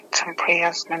some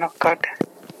prayers, man of God.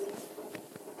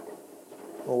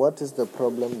 What is the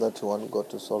problem that you want God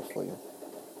to solve for you?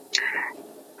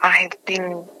 I have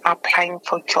been applying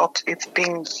for jobs. It's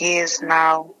been years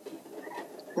now.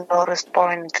 No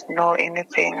response, no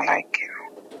anything like.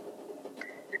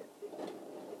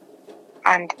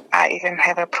 And I even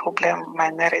have a problem with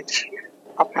my marriage.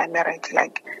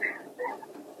 Like,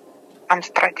 I'm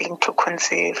struggling to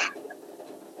conceive.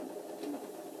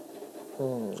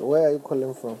 Where are you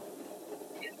calling from?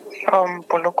 From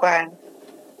Polokwane.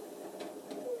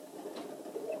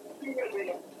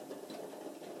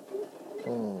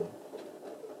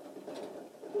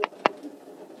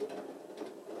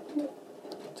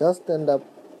 Just stand up.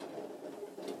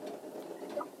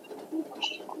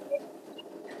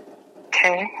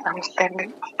 Okay, I'm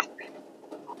standing.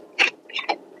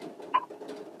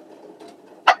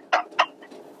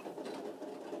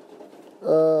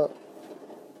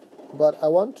 But I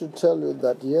want to tell you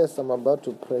that yes, I'm about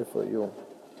to pray for you.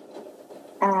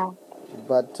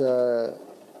 But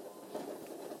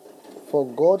for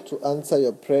God to answer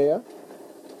your prayer,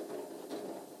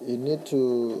 you need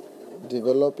to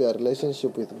develop your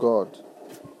relationship with God.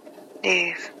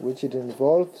 Yes. Which it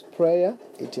involves prayer,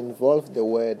 it involves the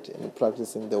word and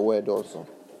practicing the word also.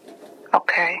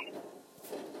 Okay.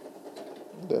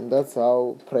 Then that's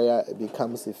how prayer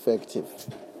becomes effective.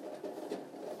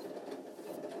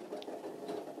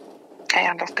 I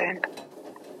understand.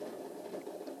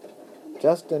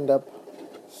 Just stand up.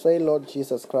 Say, Lord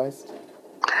Jesus Christ.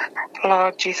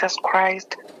 Lord Jesus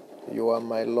Christ. You are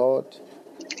my Lord.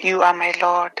 You are my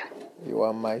Lord. You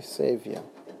are my Savior.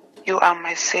 You are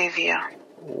my Savior.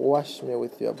 Wash me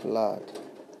with your blood.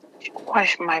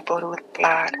 Wash my body with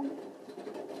blood.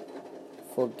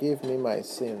 Forgive me my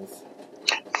sins.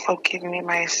 Forgive me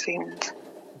my sins.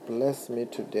 Bless me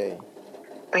today.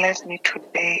 Bless me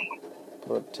today.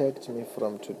 Protect me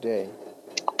from today.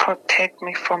 Protect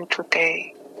me from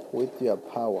today. With your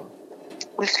power.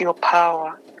 With your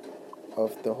power.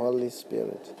 Of the Holy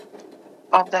Spirit.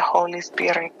 Of the Holy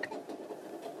Spirit.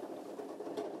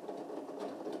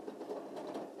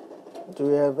 Do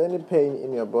you have any pain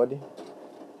in your body?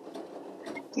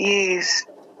 Yes.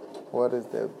 What is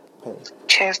the pain?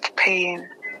 Chest pain.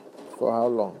 For how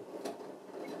long?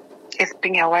 It's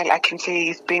been a while. I can say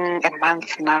it's been a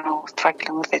month now,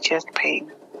 struggling with the chest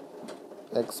pain.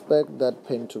 Expect that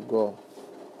pain to go.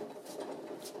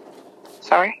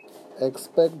 Sorry?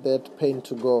 Expect that pain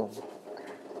to go.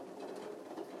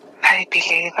 I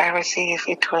believe, I receive,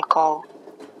 it will go.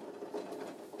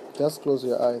 Just close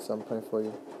your eyes and pray for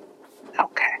you.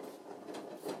 Okay.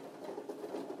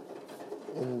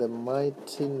 In the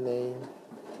mighty name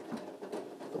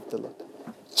of the Lord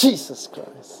Jesus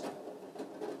Christ,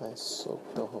 I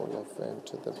soak the whole of it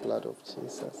into the blood of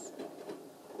Jesus,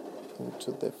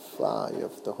 into the fire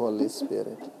of the Holy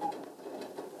Spirit.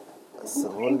 As the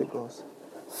Holy Ghost,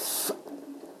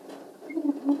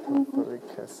 every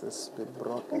curses be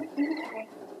broken.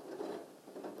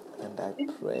 And I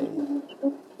pray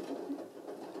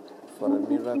for a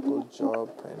miracle job,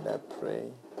 and I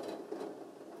pray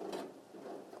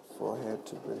for her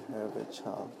to have a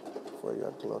child for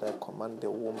your glory. I command the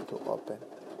womb to open.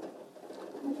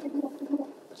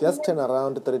 Just turn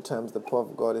around 3 times. The power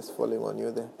of God is falling on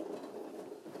you there.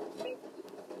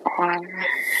 1,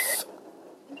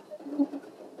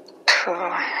 2,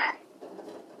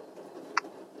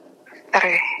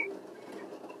 3.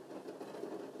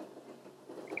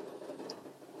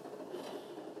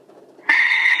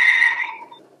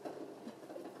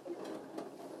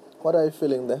 What are you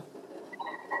feeling there?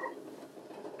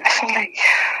 I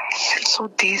feel so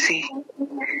dizzy.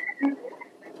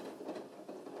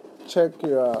 Check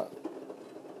your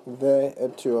there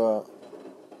at your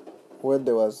where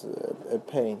there was a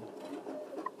pain.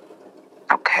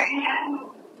 Okay.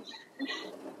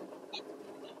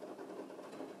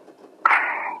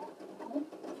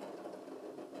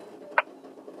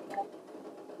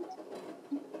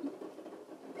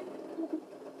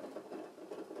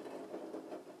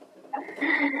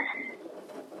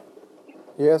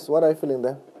 Yes, what are you feeling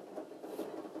there?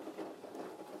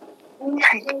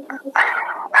 Like,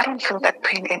 I don't feel that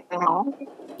pain anymore.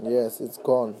 Yes, it's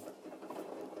gone.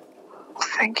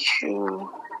 Thank you.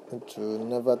 It will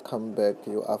never come back.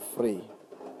 You are free.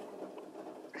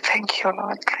 Thank you,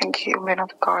 Lord. Thank you, man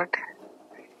of God.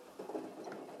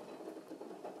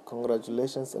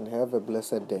 Congratulations and have a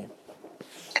blessed day.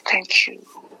 Thank you.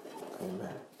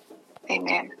 Amen.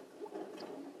 Amen.